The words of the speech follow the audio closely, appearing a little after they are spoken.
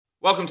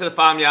Welcome to the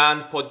Farm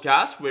Yarns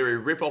podcast, where we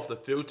rip off the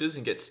filters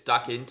and get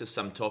stuck into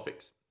some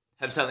topics.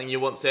 Have something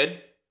you want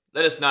said?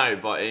 Let us know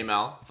via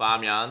email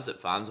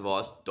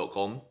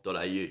farmyarns@farmsadvice.com.au.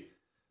 There'll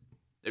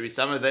be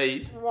some of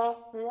these,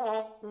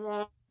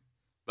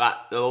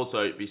 but there'll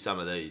also be some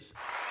of these.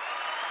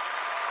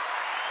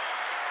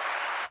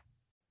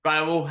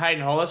 Right, well,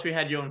 Hayden, Hollis, we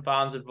had you on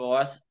Farms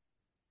Advice,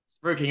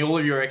 spruiking all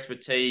of your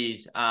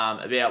expertise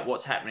about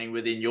what's happening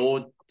within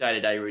your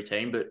day-to-day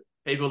routine, but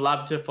people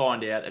love to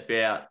find out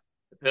about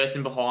the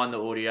person behind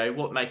the audio,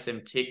 what makes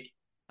them tick.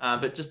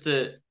 But just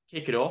to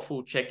kick it off,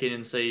 we'll check in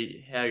and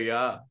see how you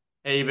are.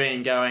 How you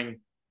been going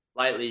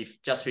lately,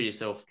 just for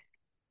yourself?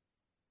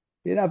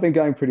 Yeah, I've been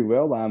going pretty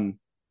well.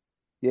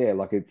 Yeah,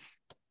 like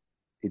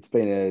it's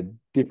been a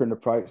different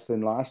approach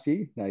than last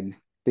year.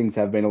 Things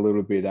have been a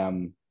little bit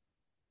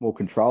more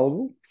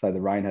controllable, so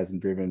the rain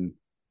hasn't driven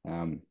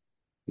um,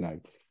 you know,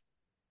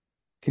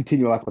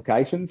 continual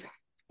applications.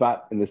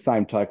 But in the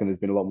same token, there's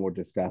been a lot more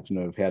discussion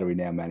of how do we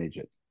now manage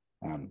it.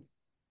 Um,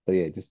 so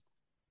yeah, just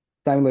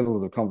same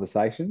levels of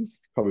conversations,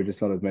 probably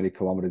just not as many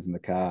kilometers in the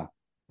car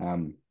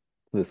to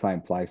the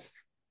same place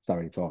so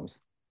many times.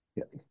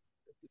 Yeah.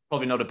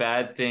 Probably not a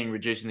bad thing,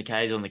 reducing the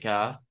Ks on the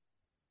car.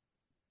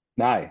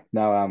 No,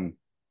 no,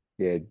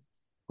 yeah,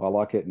 I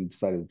like it, and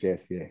so does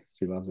Jess. Yeah,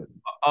 she loves it.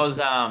 I was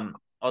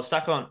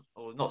stuck on,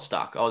 or not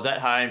stuck. I was at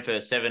home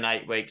for 7,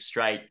 8 weeks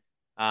straight.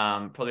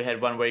 Probably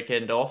had one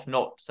weekend off.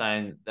 Not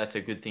saying that's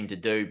a good thing to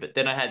do, but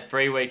then I had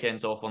 3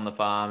 weekends off on the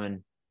farm,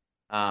 and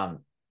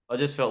I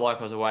just felt like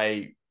I was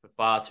away for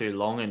far too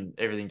long, and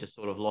everything just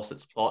sort of lost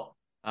its plot.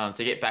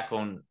 To get back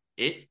on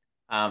it,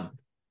 but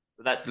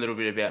that's a little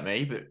bit about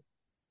me. But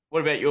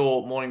what about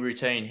your morning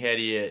routine? How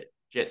do you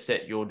jet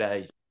set your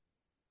days?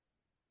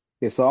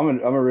 Yeah, so I'm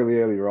a really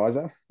early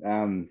riser.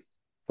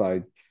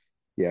 So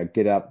yeah, I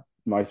get up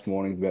most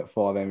mornings about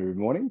 5 a.m. every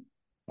morning.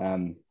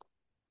 Um,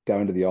 Go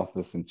into the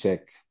office and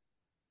check,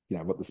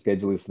 what the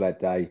schedule is for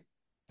that day.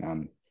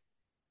 Um,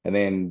 and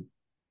then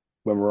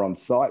when we're on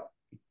site,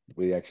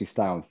 we actually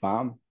stay on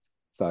farm.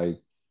 So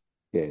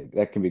yeah,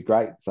 that can be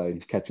great. So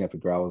catching up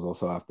with growers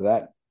also after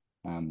that.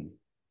 Um,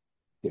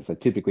 yeah, so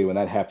typically when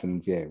that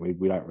happens, yeah, we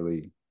don't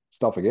really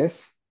stop, I guess.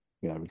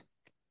 You know,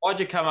 Why'd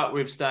you come up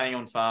with staying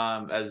on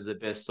farm as the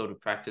best sort of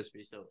practice for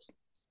yourselves?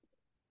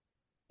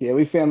 yeah,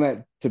 we found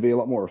that to be a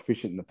lot more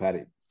efficient in the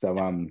paddock. So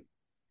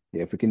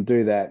yeah, if we can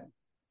do that,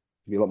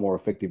 be a lot more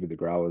effective with the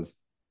growers.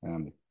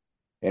 Um,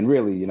 and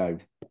really,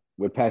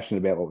 we're passionate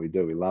about what we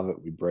do. We love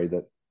it. We breathe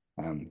it.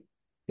 Um,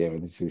 yeah, we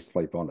literally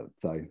sleep on it.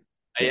 So Are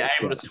yeah, you it's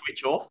able great. to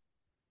switch off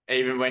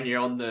even when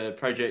you're on the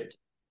project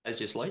as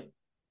you sleep?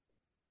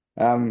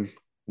 Um,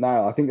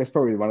 no, I think that's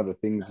probably one of the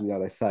things,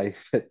 they say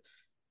that,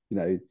 you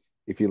know,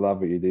 if you love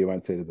what you do, you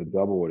won't see it as a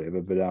job or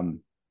whatever. But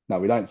no,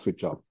 we don't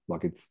switch off.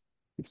 Like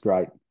it's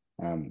great.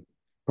 Um,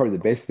 Probably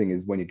the best thing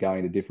is when you're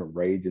going to different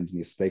regions and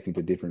you're speaking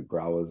to different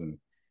growers and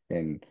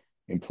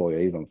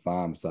employees on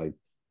farms. So,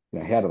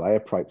 how do they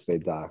approach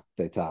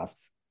their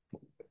tasks?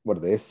 What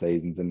are their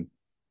seasons? And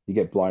you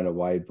get blown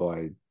away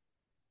by,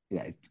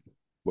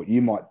 what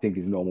you might think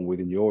is normal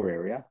within your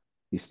area.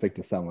 You speak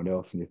to someone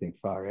else and you think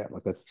far out.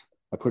 Like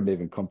I couldn't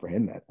even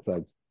comprehend that.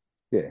 So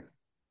yeah,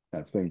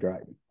 that's been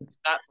great.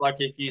 That's like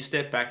if you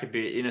step back a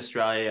bit in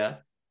Australia,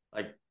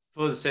 like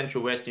for the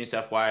central west New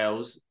South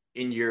Wales,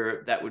 in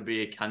Europe, that would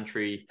be a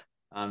country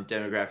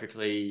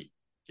demographically,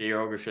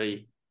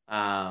 geographically,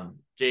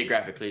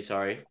 geographically,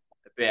 sorry,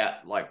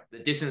 about like the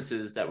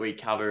distances that we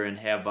cover and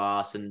how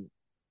vast and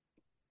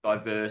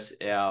diverse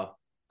our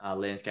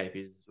landscape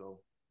is as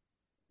well.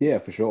 Yeah,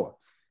 for sure.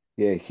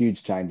 Yeah,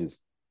 huge changes.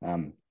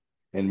 Um,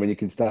 and when you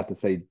can start to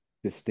see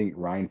distinct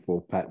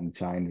rainfall pattern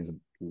changes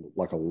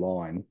like a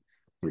line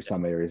through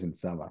some areas in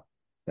summer,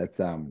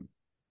 that's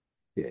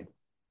yeah,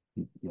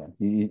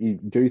 you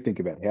do think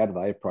about how do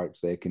they approach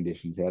their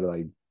conditions, how do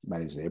they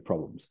manage their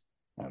problems.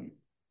 Um,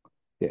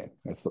 yeah,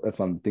 that's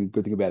one thing.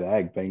 Good thing about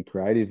ag, being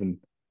creative and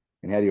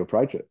how do you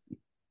approach it?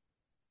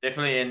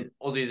 Definitely, and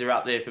Aussies are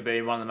up there for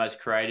being one of the most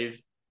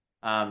creative,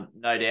 no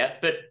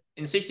doubt. But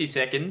in 60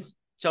 seconds,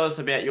 tell us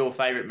about your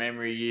favourite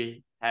memory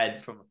you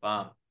had from a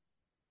farm.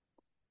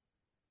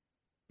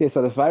 Yeah,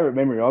 so the favorite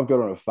memory I've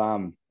got on a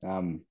farm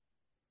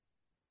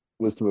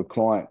was to a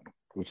client,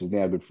 which is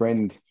now a good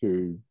friend,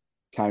 who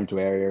came to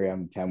our area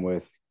in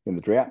Tamworth in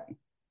the drought.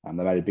 They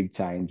made a big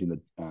change in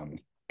the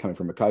coming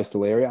from a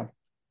coastal area,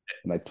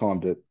 and they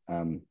timed it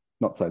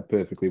not so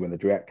perfectly when the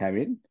drought came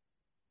in.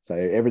 So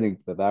everything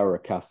that they were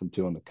accustomed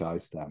to on the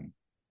coast,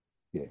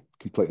 yeah,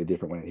 completely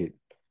different when it hit.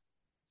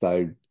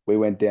 So we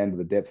went down to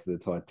the depths of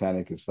the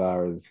Titanic as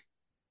far as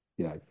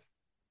you know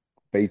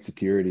feed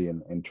security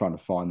and trying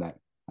to find that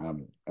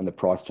and the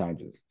price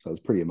changes. So it was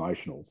pretty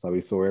emotional. So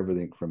we saw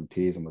everything from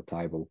tears on the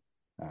table,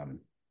 um,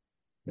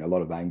 a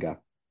lot of anger,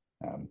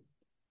 um,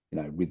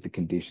 with the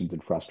conditions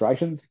and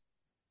frustrations.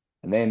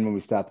 And then when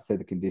we start to see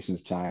the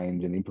conditions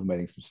change and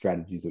implementing some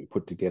strategies that we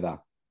put together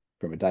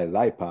from a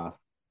day-to-day path,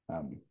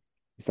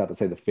 you start to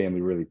see the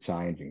family really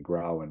change and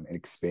grow and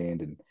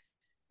expand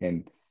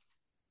and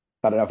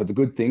I don't know if it's a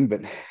good thing,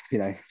 but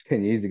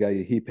 10 years ago,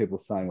 you hear people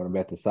saying what I'm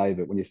about to say,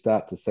 but when you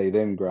start to see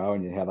them grow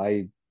and how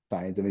they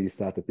change, and then you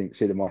start to think,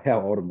 shit,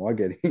 how old am I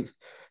getting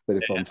that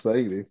if I'm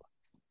seeing this?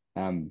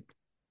 Um,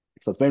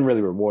 so it's been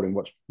really rewarding.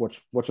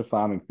 Watch a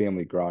farming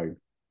family grow,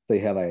 see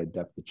how they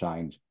adapt to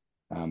change.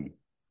 Um,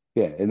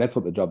 yeah, and that's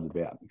what the job's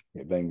about.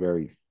 Yeah, being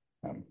very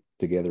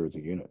together as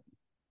a unit.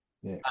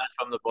 Yeah,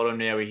 From the bottom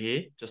now we're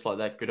here, just like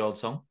that good old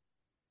song.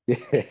 yeah,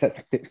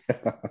 that's it.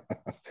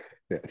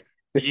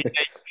 A Yeah.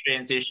 unique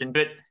transition,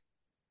 but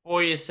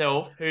for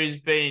yourself, who's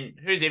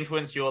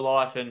influenced your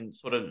life and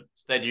sort of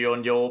steadied you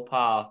on your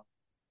path?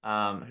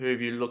 Who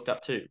have you looked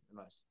up to the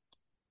most?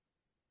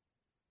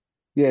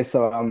 Yeah,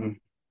 so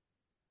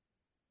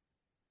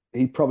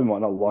he probably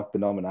might not like the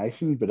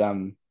nomination, but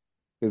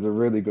there's a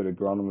really good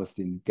agronomist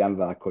in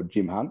Gunnedah called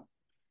Jim Hunt.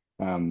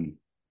 Um,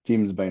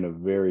 Jim's been a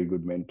very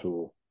good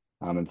mentor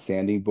and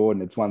sounding board,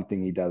 and it's one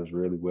thing he does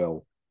really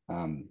well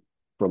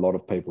for a lot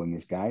of people in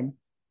this game.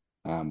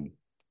 Um,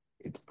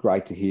 it's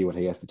great to hear what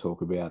he has to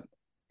talk about,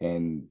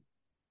 and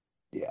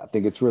yeah, I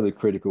think it's really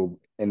critical.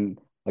 And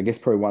I guess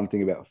probably one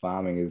thing about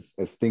farming is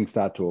as things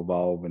start to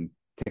evolve and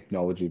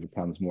technology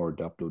becomes more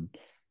adopted,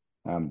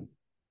 um,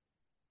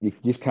 you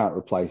just can't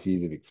replace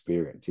years of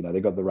experience.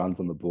 They've got the runs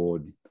on the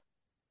board.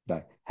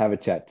 Have a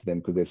chat to them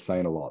because they've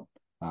seen a lot.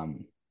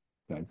 Um,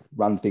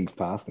 run things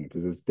past them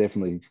because there's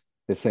definitely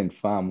they've seen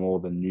far more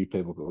than new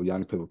people or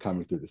young people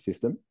coming through the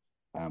system.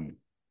 And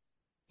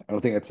I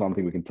think that's one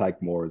thing we can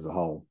take more as a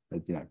whole,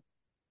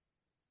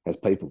 as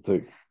people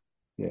too.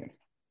 Yeah.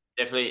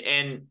 Definitely.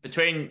 And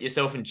between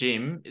yourself and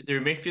Jim, is there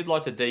a myth you'd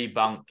like to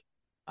debunk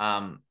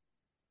um,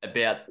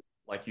 about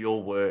like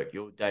your work,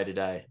 your day to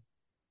day?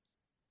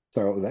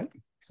 Sorry, what was that?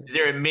 Is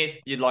there a myth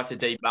you'd like to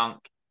debunk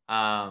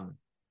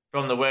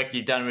from the work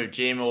you've done with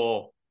Jim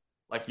or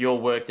like your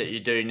work that you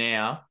do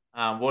now?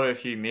 What are a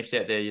few myths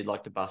out there you'd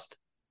like to bust?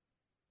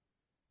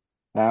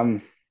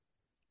 Um,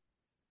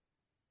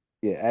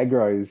 yeah,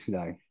 agros,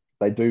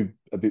 they do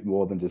a bit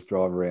more than just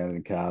drive around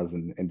in cars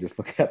and just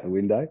look out the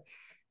window.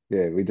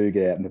 Yeah, we do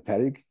get out in the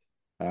paddock.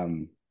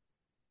 Um,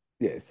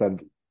 yeah, so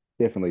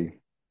definitely,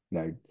 you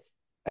know,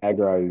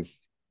 agros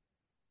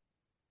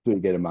do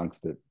get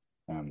amongst it.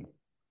 Um,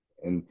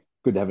 and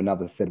good to have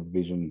another set of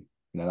vision,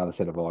 another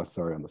set of eyes,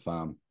 sorry, on the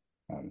farm.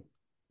 Um,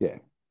 yeah,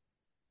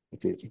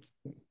 that's it.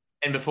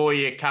 And before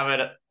you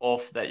covered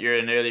off that you're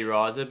an early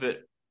riser,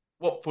 but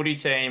what footy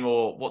team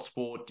or what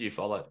sport do you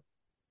follow?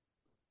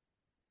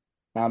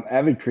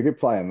 Avid cricket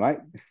player, mate.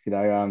 You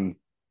know,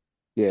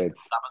 yeah,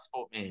 Summer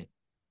sport, man.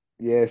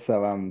 yeah.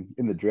 So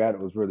in the drought,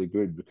 it was really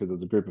good because there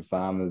was a group of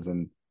farmers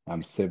and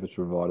service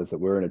providers that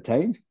were in a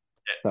team.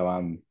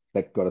 So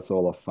that got us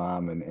all off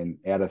farm and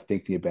out of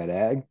thinking about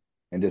ag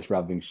and just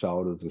rubbing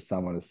shoulders with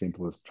someone as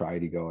simple as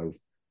tradie guys.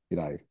 You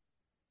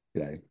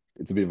know,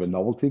 it's a bit of a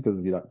novelty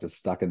because you're not just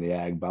stuck in the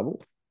ag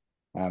bubble.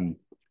 Um,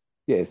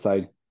 yeah.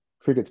 So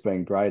cricket's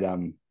been great.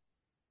 You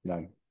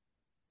know,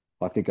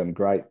 I think I'm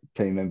great.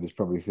 Team members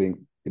probably think,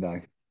 yeah,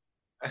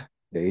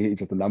 he's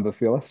just a number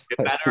filler.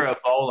 You're a batter or a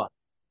bowler.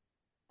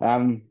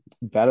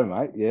 Batter,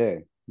 mate. Yeah,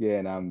 yeah.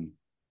 And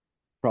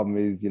problem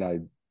is,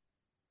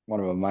 one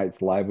of my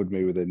mates labelled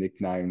me with a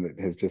nickname that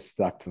has just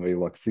stuck to me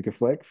like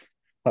Sycophlex.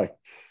 Like,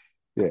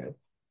 yeah,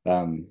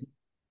 um,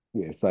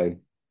 yeah. So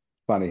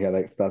funny how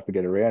that starts to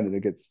get around, and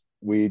it gets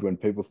weird when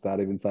people start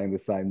even saying the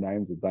same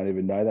names that don't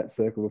even know that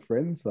circle of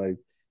friends. So,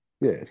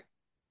 yeah,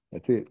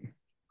 that's it.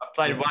 I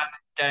played Yeah. one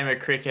game of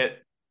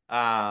cricket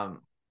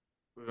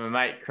with my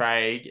mate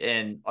Craig,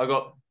 and I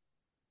got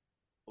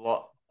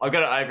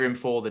it over him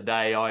for the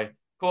day. I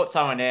caught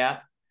someone out.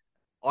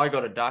 I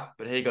got a duck,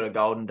 but he got a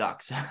golden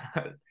duck.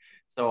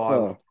 So I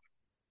Oh,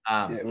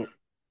 yeah. um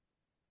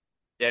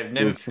yeah, I've It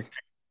never been was.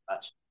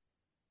 much.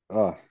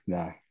 Oh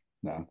no,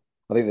 no.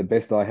 I think the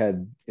best I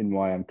had in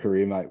my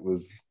career, mate,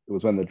 was it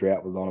was when the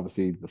drought was on.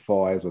 Obviously, the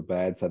fires were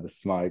bad, so the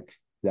smoke,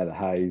 the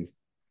haze.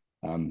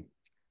 Um,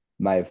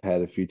 may have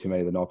had a few too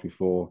many the night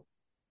before.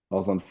 I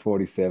was on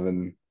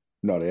 47,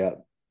 not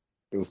out.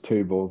 There was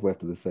two balls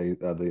left of the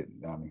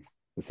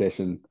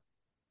session.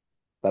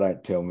 They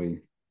don't tell me,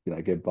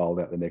 get bowled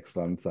out the next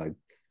one. So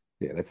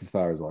yeah, that's as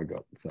far as I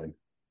got. So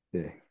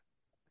yeah,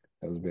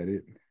 that was about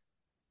it.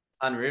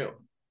 Unreal.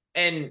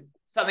 And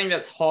something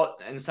that's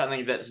hot and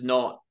something that's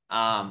not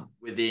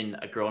within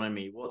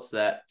agronomy. What's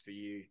that for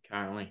you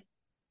currently?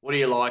 What are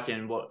you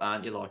liking? What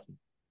aren't you liking?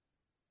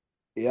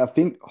 Yeah, I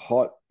think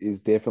hot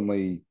is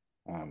definitely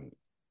um,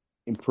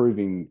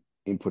 improving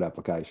input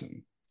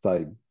application.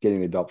 So getting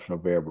the adoption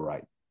of variable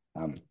rate.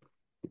 Um,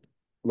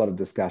 a lot of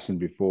discussion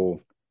before,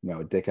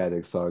 a decade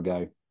or so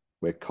ago,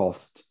 where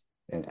cost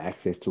and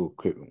access to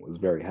equipment was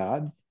very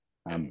hard.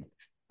 Um,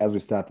 as we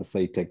start to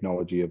see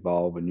technology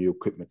evolve and new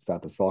equipment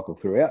start to cycle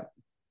throughout,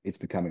 it's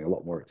becoming a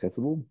lot more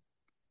accessible.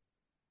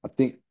 I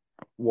think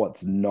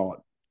what's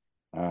not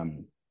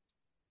um,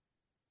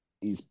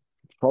 is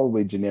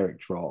probably generic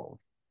trials.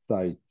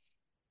 So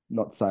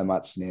not so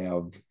much now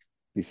of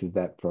this is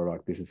that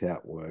product, this is how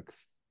it works.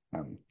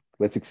 Um,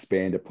 let's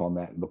expand upon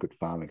that and look at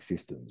farming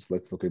systems.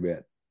 Let's look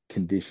about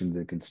conditions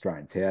and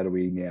constraints. How do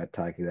we now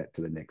take that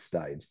to the next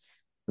stage?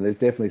 And there's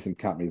definitely some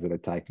companies that are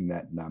taking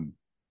that. And,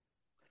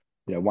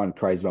 one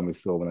crazy one we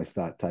saw when they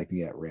start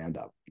taking out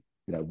Roundup.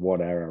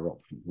 What are our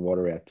options? What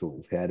are our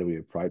tools? How do we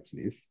approach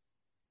this?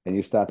 And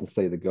you start to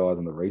see the guys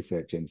on the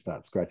research end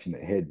start scratching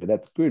their head. But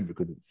that's good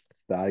because it's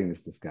starting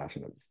this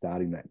discussion, it's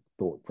starting that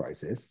thought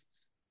process.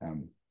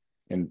 Um,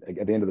 and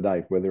at the end of the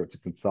day, whether it's a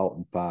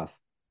consultant path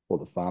or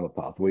the farmer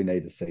path, we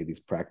need to see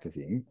this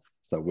practicing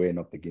so we're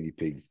not the guinea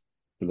pigs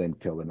to then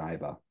tell the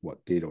neighbour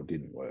what did or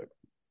didn't work.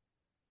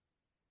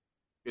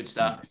 Good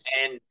stuff.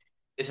 And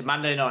it's a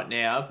Monday night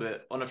now,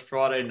 but on a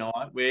Friday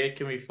night, where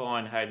can we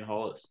find Hayden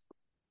Hollis?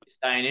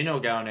 Staying in or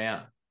going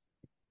out?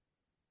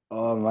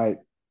 Oh, mate,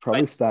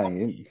 probably Wait,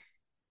 staying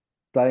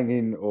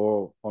in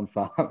or on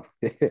farm.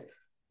 Yeah.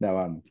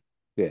 No,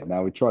 yeah,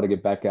 no, we try to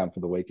get back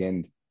for the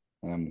weekend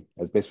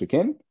as best we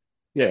can.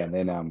 Yeah, yeah, and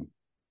then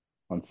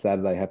on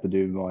Saturday have to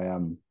do my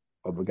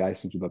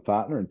obligations with my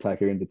partner and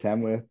take her into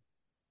Tamworth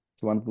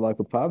to one of the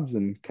local pubs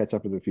and catch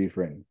up with a few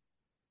friends.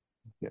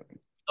 Yeah.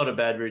 not a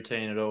bad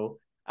routine at all.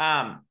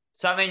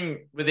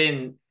 Something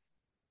within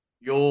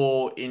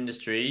your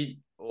industry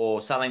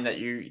or something that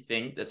you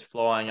think that's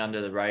flying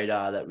under the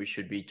radar that we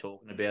should be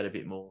talking about a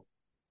bit more?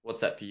 What's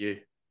that for you?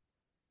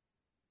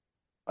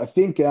 I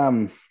think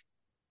something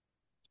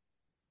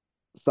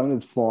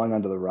that's flying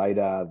under the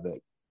radar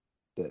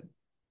that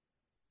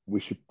we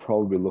should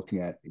probably be looking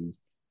at is,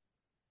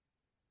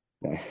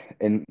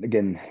 and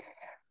again,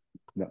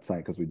 not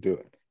saying because we do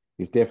it,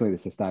 is definitely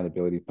the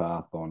sustainability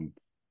path on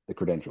the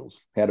credentials.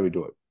 How do we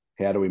do it?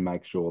 How do we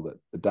make sure that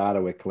the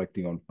data we're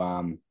collecting on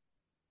farm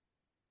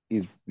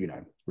is,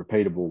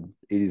 repeatable,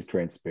 it is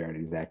transparent,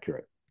 it is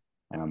accurate.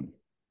 Yeah,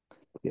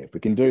 if we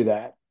can do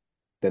that,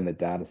 then the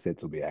data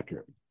sets will be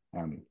accurate.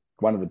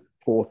 One of the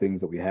poor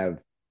things that we have,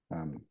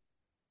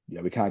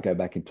 we can't go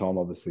back in time,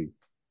 obviously,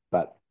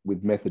 but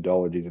with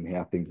methodologies and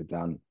how things are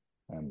done,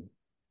 um,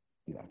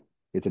 you know,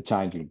 it's a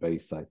changing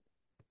beast. So,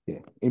 yeah,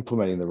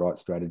 implementing the right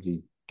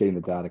strategy, getting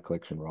the data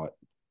collection right,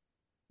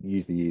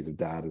 use the years of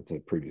data to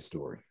prove your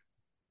story.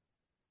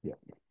 Yeah.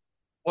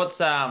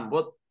 What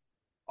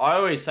I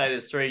always say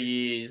there's 3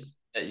 years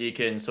that you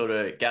can sort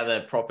of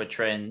gather proper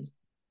trends.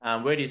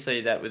 Where do you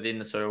see that within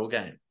the soil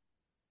game?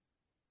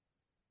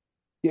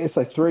 Yeah,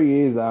 so 3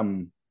 years,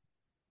 I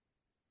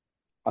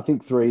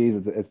think 3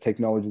 years as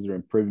technologies are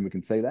improving, we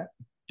can see that.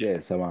 Yeah,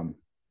 so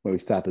when we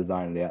start to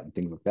zone it out and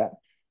things like that.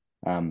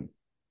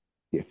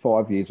 Yeah,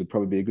 5 years would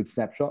probably be a good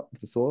snapshot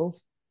for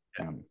soils.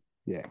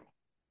 Yeah.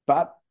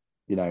 But,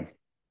 you know,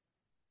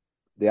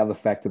 the other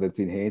factor that's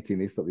enhancing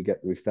this that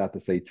we start to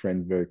see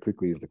trends very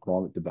quickly is the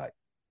climate debate.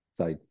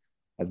 So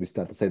as we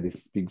start to see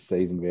this big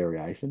season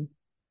variation,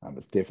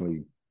 it's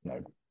definitely,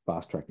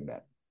 fast tracking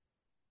that.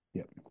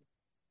 Yeah.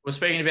 We're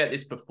speaking about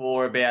this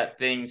before about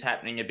things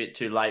happening a bit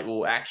too late.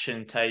 Well,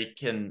 action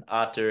taken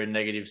after a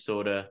negative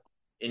sort of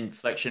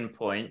inflection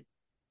point.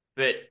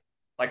 But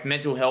like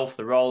mental health,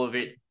 the role of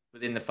it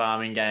within the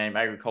farming game,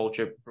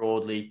 agriculture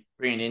broadly,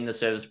 bringing in the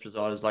service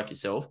providers like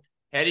yourself.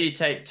 How do you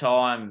take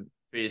time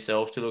for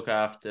yourself to look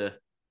after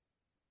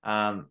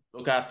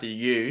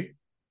you,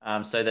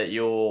 so that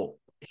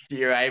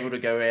you're able to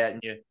go out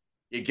and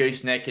you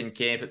gooseneck and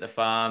camp at the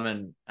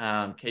farm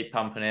and keep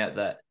pumping out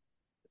that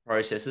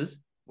processes?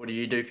 What do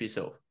you do for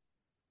yourself?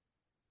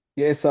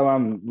 Yeah,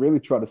 so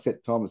really try to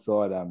set time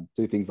aside,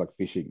 do things like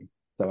fishing.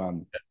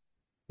 So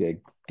yeah,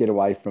 get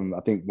away from, I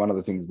think one of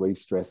the things we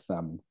stress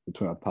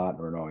between my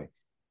partner and I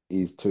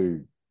is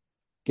to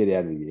get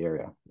out of the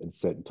area at a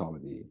certain time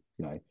of the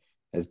year,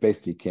 as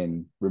best you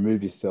can,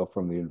 remove yourself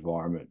from the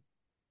environment,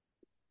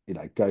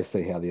 go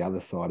see how the other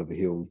side of the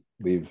hill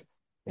live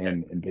Yeah.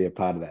 and be a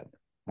part of that.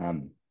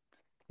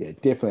 Yeah,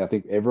 definitely. I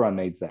think everyone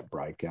needs that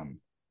break.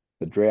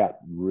 The drought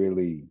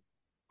really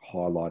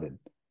highlighted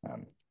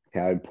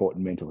how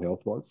important mental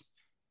health was.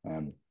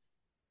 Um,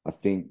 I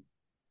think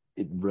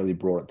it really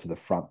brought it to the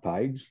front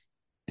page.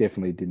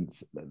 Definitely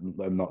didn't.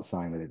 I'm not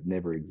saying that it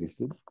never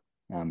existed,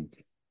 um,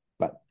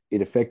 but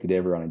it affected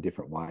everyone in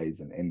different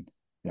ways. And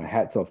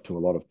hats off to a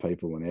lot of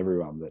people and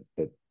everyone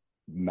that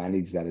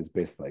managed that as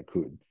best they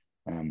could.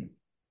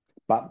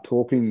 But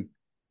talking,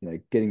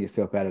 getting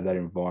yourself out of that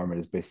environment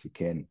as best you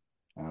can.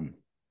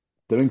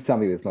 Doing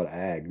something that's not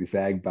ag, this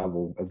ag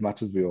bubble, as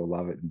much as we all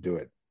love it and do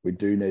it, we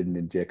do need an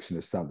injection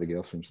of something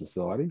else from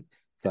society.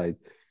 So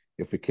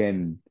if we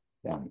can,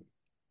 um,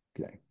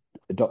 you know,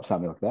 adopt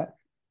something like that,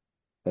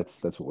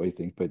 that's what we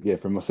think. But yeah,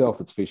 for myself,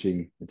 it's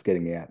fishing, it's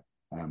getting out,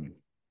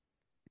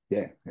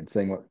 yeah, and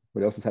seeing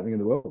what else is happening in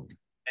the world.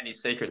 Any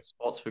secret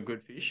spots for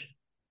good fish?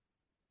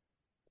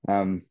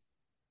 Um,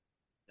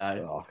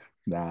 No. oh,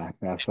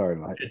 nah, sorry,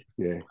 mate.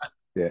 Yeah,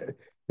 yeah,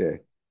 yeah.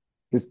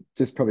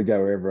 Just probably go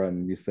wherever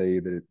and you see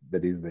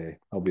that is there.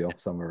 I'll be off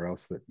somewhere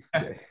else. That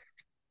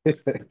yeah,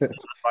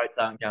 Boats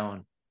aren't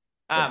going.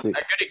 A that's it.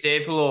 good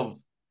example of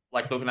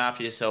like looking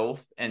after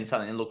yourself and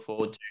something to look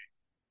forward to.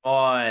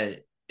 My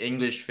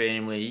English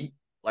family,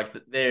 like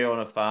they're on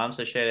a farm,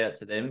 so shout out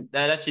to them.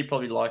 They'd actually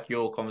probably like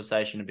your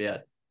conversation about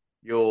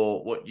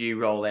what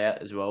you roll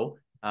out as well.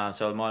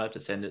 So I might have to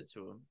send it to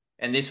them.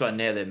 And this one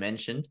now they're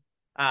mentioned.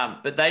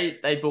 But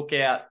they book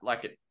out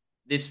like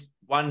this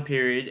one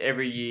period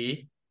every year,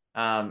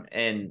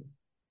 and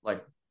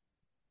like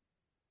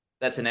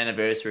that's an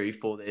anniversary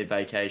for their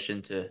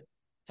vacation to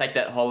take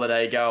that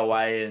holiday, go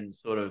away, and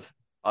sort of,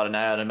 I don't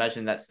know, I'd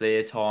imagine that's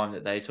their time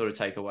that they sort of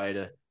take away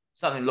to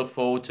something to look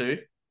forward to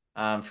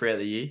throughout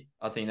the year.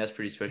 I think that's a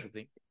pretty special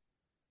thing.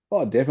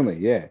 Oh,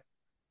 definitely, yeah.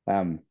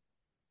 Um,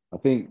 I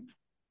think,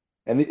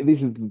 and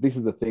this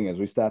is the thing as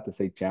we start to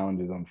see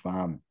challenges on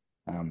farm.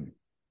 Um,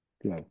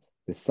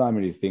 there's so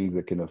many things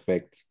that can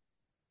affect,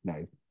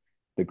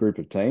 the group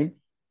of team.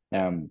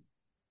 Yeah. Um,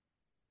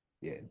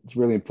 yeah, it's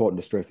really important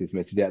to stress this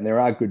message out. And there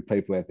are good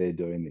people out there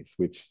doing this,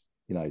 which,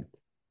 you know,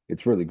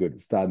 it's really good.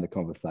 It's starting the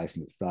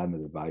conversation, it's starting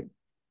the debate.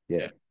 Yeah,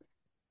 Yeah.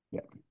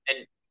 yeah.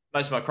 And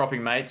most of my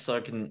cropping mates,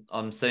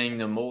 I'm seeing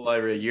them all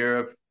over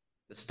Europe,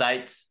 the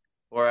States,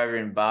 or over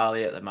in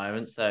Bali at the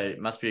moment. So it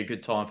must be a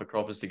good time for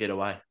croppers to get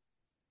away.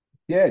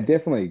 Yeah,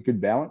 definitely good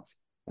balance.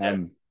 Yeah.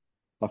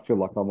 I feel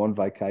like I'm on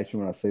vacation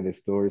when I see their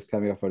stories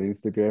coming up on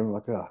Instagram. I'm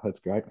like, oh,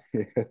 that's great.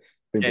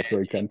 Been Yeah. to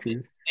three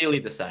countries. It's nearly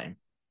the same.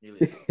 Nearly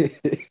the same.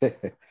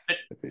 That's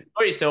But it.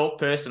 for yourself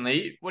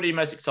personally, what are you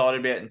most excited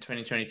about in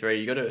 2023?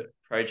 You got a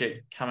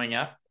project coming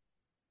up?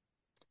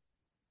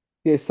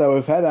 Yeah, so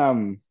we've had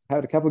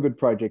a couple of good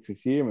projects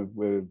this year, and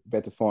we're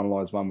about to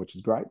finalise one, which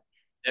is great.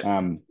 Yep.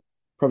 Um,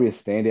 Probably a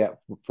standout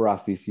for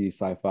us this year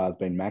so far has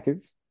been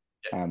Macca's.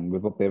 Yep.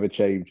 With what they've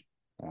achieved.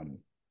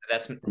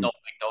 That's From not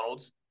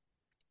McDonald's.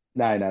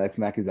 no, that's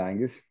Macca's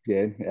Angus,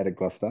 yeah, out of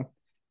Gloucester.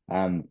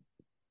 Um,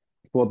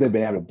 what they've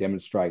been able to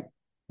demonstrate,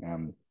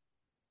 and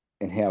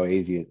how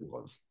easy it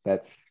was.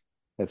 That's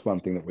one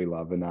thing that we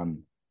love.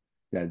 And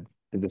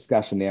the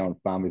discussion now on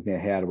farm is now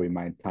how do we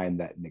maintain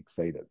that and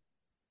exceed it?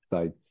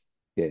 So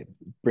yeah, it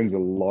brings a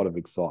lot of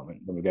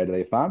excitement when we go to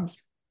their farms.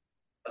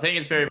 I think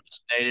it's very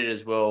much needed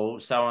as well.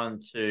 Someone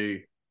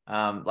to,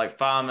 like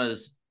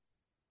farmers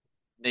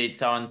need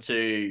someone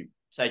to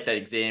take that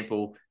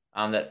example,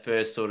 that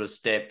first sort of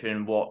step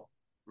in what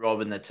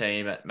Rob and the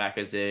team at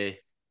Macca's there,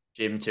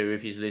 Jim too,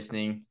 if he's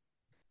listening,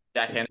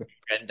 Jack and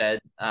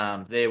Granddad,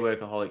 they're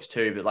workaholics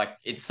too. But like,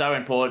 it's so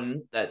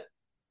important that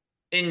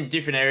in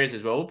different areas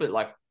as well, but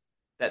like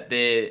that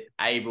they're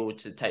able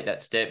to take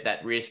that step,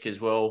 that risk as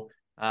well.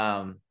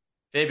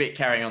 Fair bit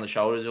carrying on the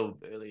shoulders of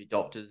early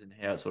adopters and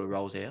how it sort of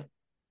rolls out.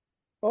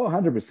 Oh,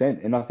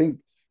 100%. And I think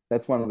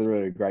that's one of the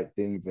really great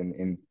things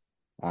and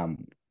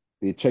um,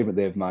 the achievement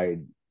they've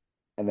made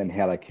and then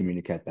how they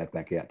communicate that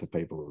back out to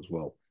people as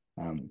well.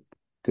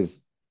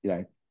 Because,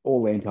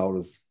 all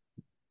landholders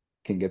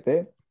can get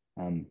there,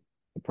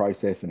 the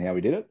process and how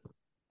we did it.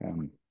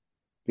 Um,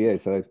 yeah,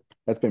 so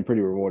that's been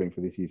pretty rewarding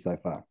for this year so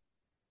far.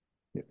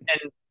 Yeah.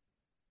 And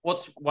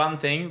what's one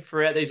thing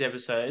throughout these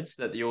episodes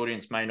that the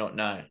audience may not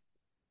know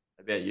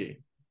about you?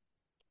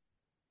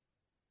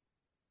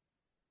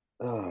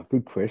 Oh,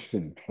 good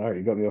question. Sorry,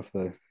 you got me off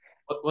the.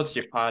 What's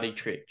your party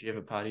trick? Do you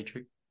have a party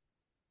trick?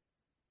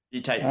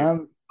 You take your Um,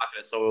 bucket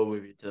of soil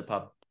with you to the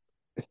pub.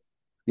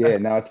 yeah,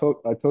 no, I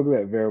talk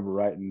about variable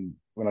rate, and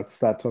when I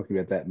start talking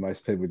about that,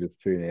 most people just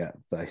tune out.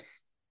 So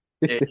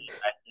Yeah,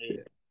 yeah,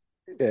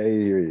 yeah,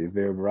 here it is,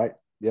 variable rate.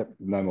 Yep,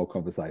 no more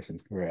conversation.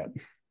 We're out.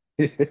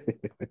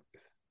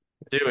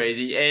 too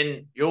easy.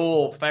 And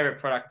your favorite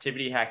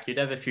productivity hack, you'd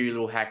have a few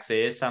little hacks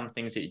there, some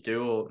things that you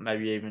do, or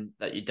maybe even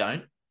that you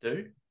don't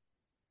do.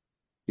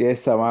 Yeah,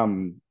 so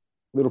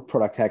little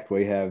product hack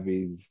we have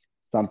is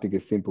something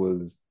as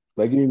simple as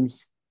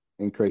legumes,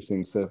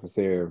 increasing surface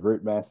area of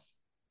root mass,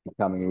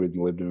 coming in with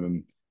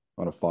molybdenum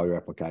on a foliar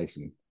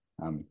application.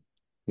 Um,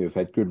 yeah, we've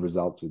had good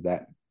results with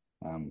that.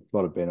 A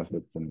lot of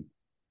benefits, and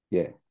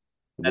yeah, it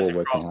That's all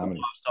works in across the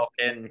harmony. livestock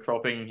and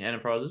cropping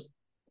enterprises.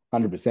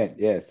 100%,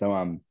 yeah.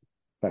 So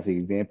classic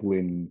example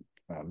in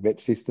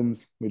vetch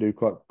systems we do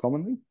quite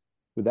commonly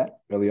with that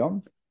early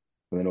on,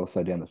 and then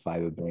also down the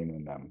favour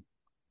bean and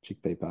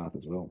chickpea path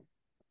as well.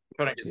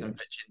 Trying to get Yeah. some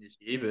vetch in this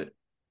year, but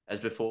as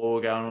before,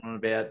 we're going on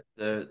about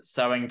the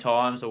sowing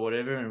times or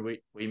whatever, and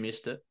we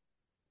missed it.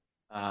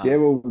 Yeah,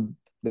 Um, well,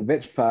 the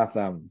vetch path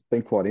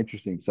been quite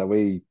interesting. So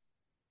we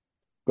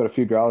got a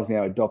few growers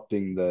now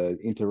adopting the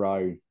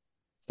inter-row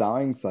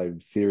sowing, so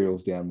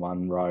cereals down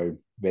one row,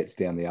 vetch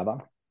down the other,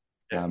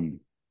 yeah, in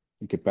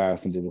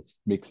comparison to the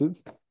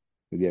mixes.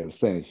 But yeah, we've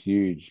seen a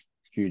huge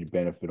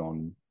benefit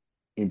on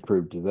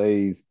improved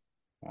disease,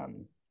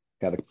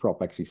 how the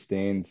crop actually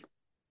stands.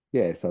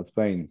 Yeah, so it's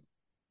been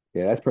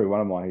that's probably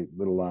one of my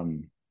little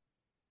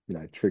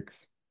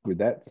tricks with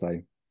that.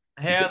 So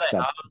how you are get they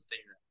start. harvesting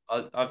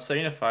that? I've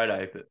seen a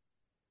photo, but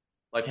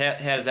like,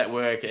 how does that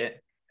work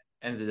at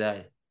end of the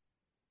day?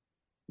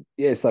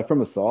 Yeah, so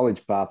from a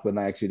silage path when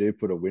they actually do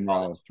put a Oh,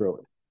 windrower through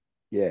it.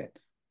 Yeah.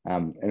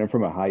 And then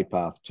from a hay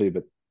path too.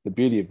 But the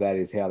beauty of that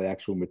is how the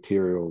actual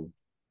material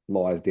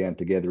lies down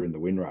together in the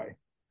windrow.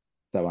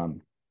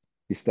 So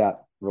you start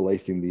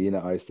releasing the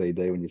inner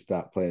OCD when you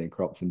start planting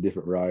crops in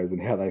different rows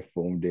and how they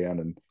form down.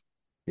 And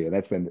yeah,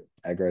 that's when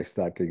agro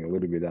start getting a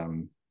little bit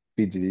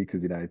fidgety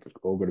because it's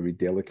all got to be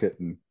delicate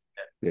and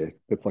yeah,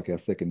 it's like our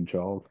second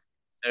child.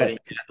 nerding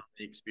out on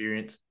the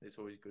experience is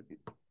always good.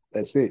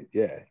 That's it.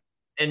 Yeah.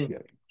 And Yeah.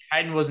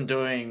 Hayden wasn't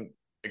doing.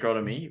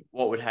 agronomy,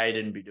 what would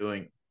Hayden be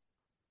doing?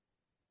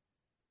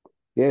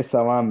 Yeah,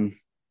 so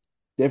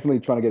definitely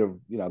trying to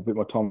get a bit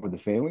more time with the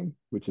family,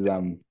 which is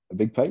a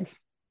big piece.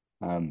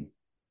 Um,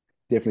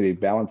 definitely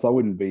balance. I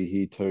wouldn't be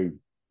here too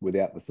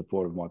without the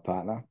support of my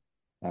partner.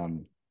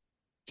 Um,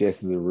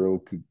 Jess is a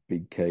real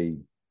big key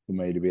for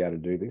me to be able to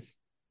do this.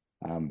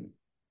 Um,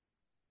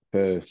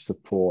 her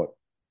support,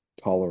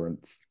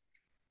 tolerance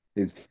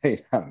is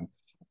been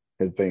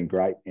has been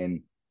great,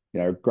 and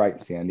a great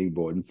sounding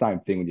board. And same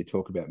thing when you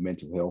talk about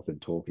mental health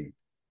and talking.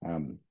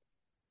 Um,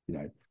 you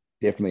know,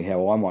 definitely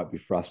how I might be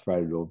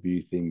frustrated or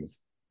view things.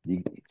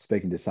 You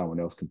speaking to someone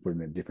else can put it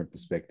in a different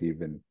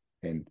perspective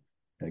and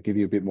give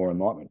you a bit more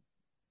enlightenment.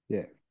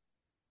 Yeah.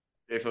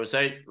 Beautiful.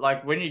 So,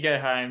 like, when you go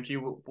home, do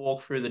you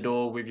walk through the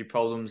door with your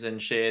problems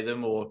and share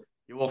them, or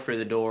you walk through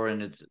the door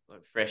and it's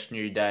like fresh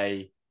new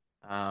day?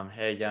 How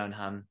you going,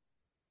 hun?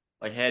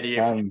 Like, how do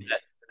you approach Um, that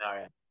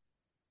scenario?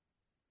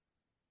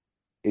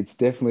 it's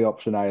definitely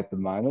option A at the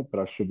moment, but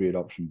I should be at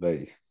option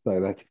B. So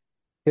that's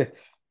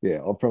yeah,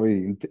 I'll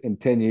probably in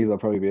 10 years I'll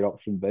probably be at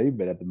option B,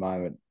 but at the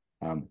moment,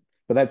 but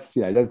that's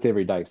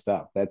everyday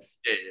stuff. That's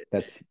Yeah,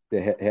 that's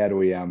how do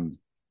we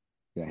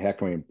how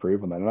can we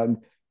improve on that? And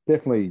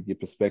definitely your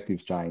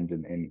perspectives change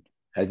and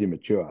as you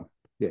mature.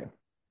 Yeah.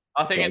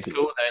 I think So it's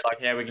cool though,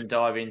 like how we can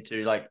dive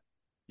into like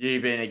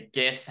you being a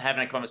guest,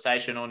 having a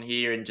conversation on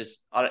here, and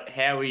just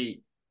how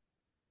we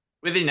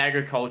within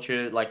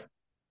agriculture, like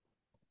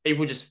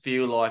people just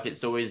feel like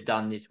it's always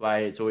done this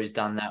way, it's always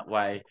done that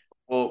way.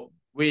 Well,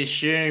 we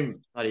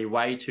assume bloody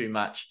way too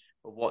much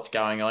of what's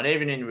going on,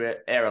 even in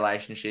our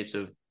relationships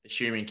of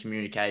assuming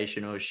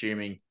communication or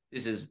assuming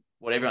this is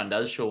what everyone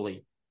does,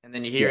 surely. And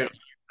then you hear yeah. it on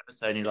your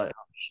episode and you're like,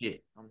 oh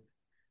shit,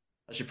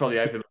 I should probably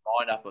open my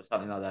mind up or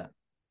something like that.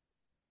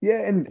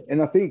 Yeah,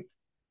 and I think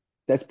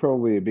that's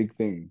probably a big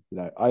thing.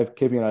 I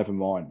keeping an open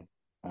mind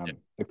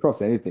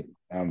across anything.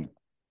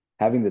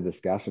 Having the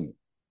discussion.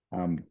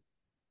 Um,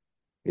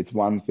 it's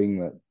one thing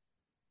that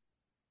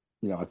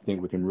I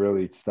think we can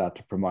really start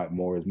to promote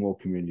more is more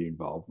community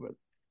involvement.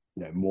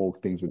 More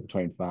things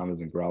between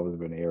farmers and growers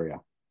of an area.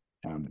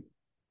 Um,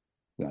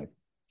 you know,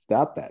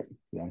 start that.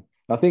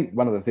 I think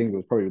one of the things that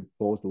was probably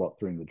caused a lot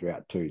during the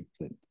drought too.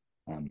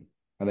 Um,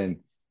 and then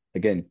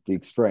again, the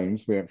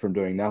extremes. We went from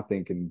doing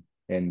nothing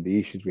and the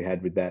issues we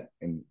had with that,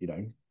 and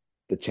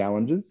the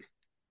challenges.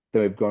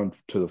 Then we've gone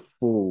to the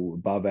full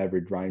above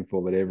average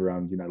rainfall that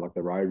everyone's like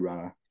the road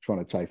runner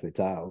trying to chase their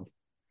tails.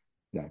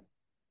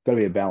 Got to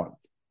be a balance.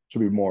 Should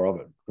be more of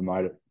it.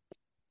 Promote it.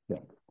 Yeah.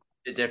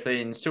 It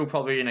definitely, and still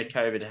probably in a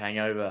COVID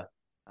hangover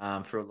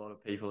for a lot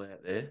of people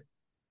out there.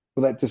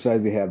 Well, that just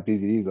shows you how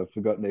busy it is. I've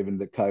forgotten even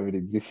that COVID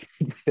existed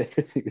with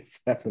everything that's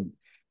happened.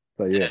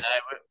 So Yeah, yeah, no,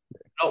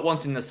 we're not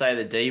wanting to say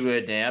the D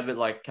word now, but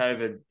like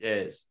COVID, yeah,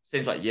 it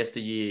seems like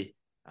yesteryear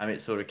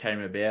it sort of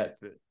came about.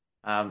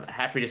 But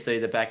happy to see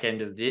the back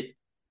end of it.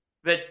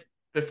 But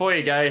before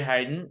you go,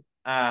 Hayden,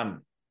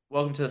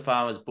 welcome to the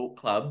Farmers Book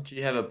Club. Do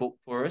you have a book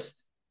for us?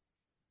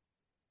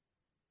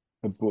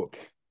 a book.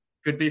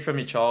 Could be from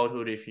your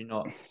childhood if you're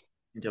not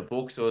into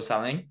books or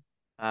something.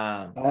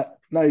 Um,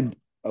 No,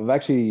 I've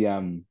actually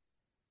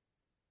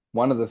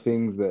one of the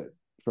things that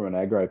from an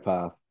agro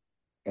path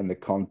and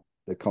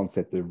the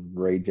concept of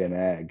regen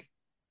ag,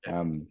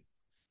 um,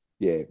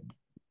 yeah,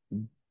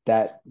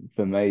 that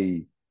for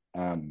me,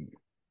 um,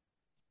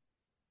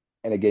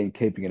 and again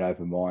keeping an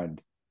open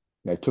mind,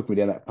 took me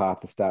down that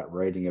path to start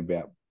reading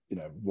about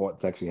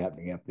what's actually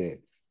happening out there.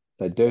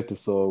 So Dirt to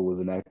Soil was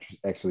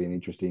actually an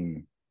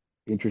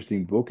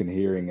interesting book and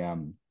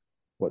hearing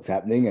what's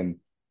happening and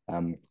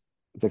um,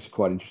 it's actually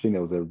quite interesting.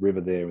 There was a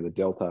river there with a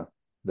delta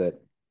that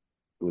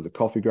it was a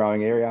coffee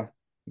growing area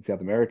in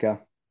South America,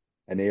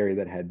 an area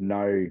that had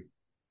no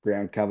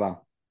ground cover,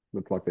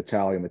 looked like the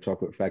Charlie and the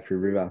Chocolate Factory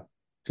River,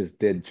 just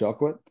dead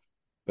chocolate.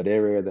 But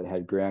area that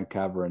had ground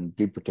cover and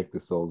did protect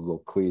the soils was all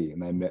clear,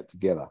 and they met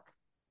together.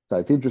 So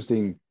it's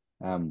interesting.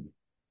 Um,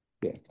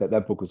 yeah,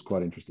 that book was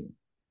quite interesting.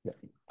 Yeah,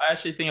 I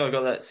actually think I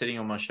got that sitting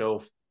on my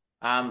shelf.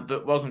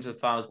 But welcome to the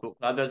Farmers Book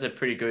Club. That's a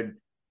pretty good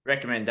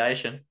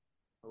recommendation.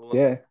 I'll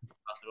yeah,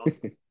 pass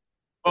it on.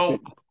 Well,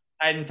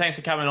 Aiden, thanks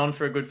for coming on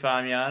for a good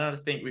farm yarn. I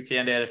think we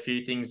found out a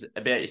few things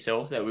about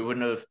yourself that we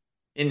wouldn't have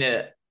in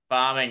the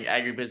farming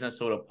agribusiness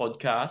sort of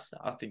podcast.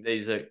 I think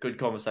these are good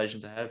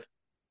conversations to have.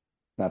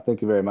 no,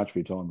 thank you very much for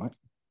your time, mate.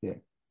 Yeah.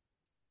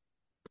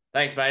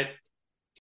 Thanks, mate.